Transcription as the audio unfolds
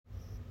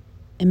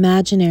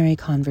Imaginary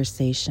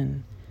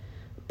Conversation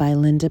by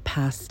Linda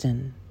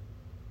Pastan.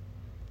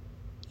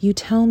 You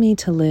tell me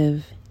to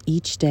live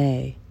each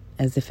day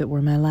as if it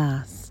were my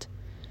last.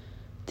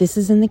 This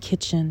is in the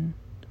kitchen,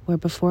 where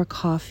before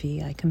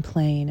coffee I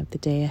complain of the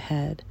day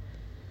ahead,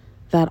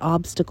 that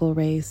obstacle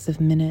race of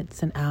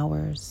minutes and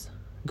hours,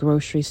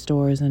 grocery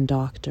stores and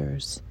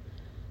doctors.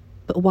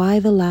 But why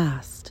the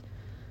last?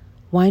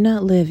 Why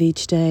not live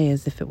each day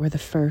as if it were the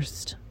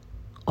first?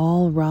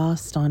 All raw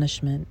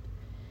astonishment.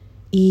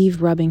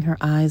 Eve rubbing her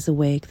eyes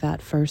awake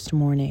that first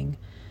morning,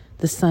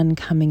 the sun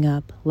coming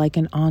up like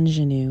an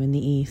ingenue in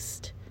the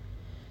east.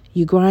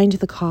 You grind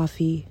the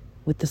coffee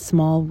with the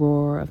small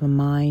roar of a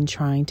mind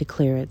trying to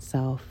clear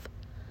itself.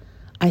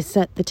 I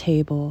set the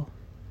table,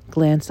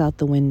 glance out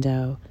the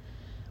window,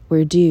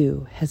 where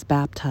dew has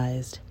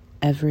baptized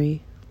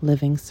every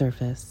living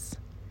surface.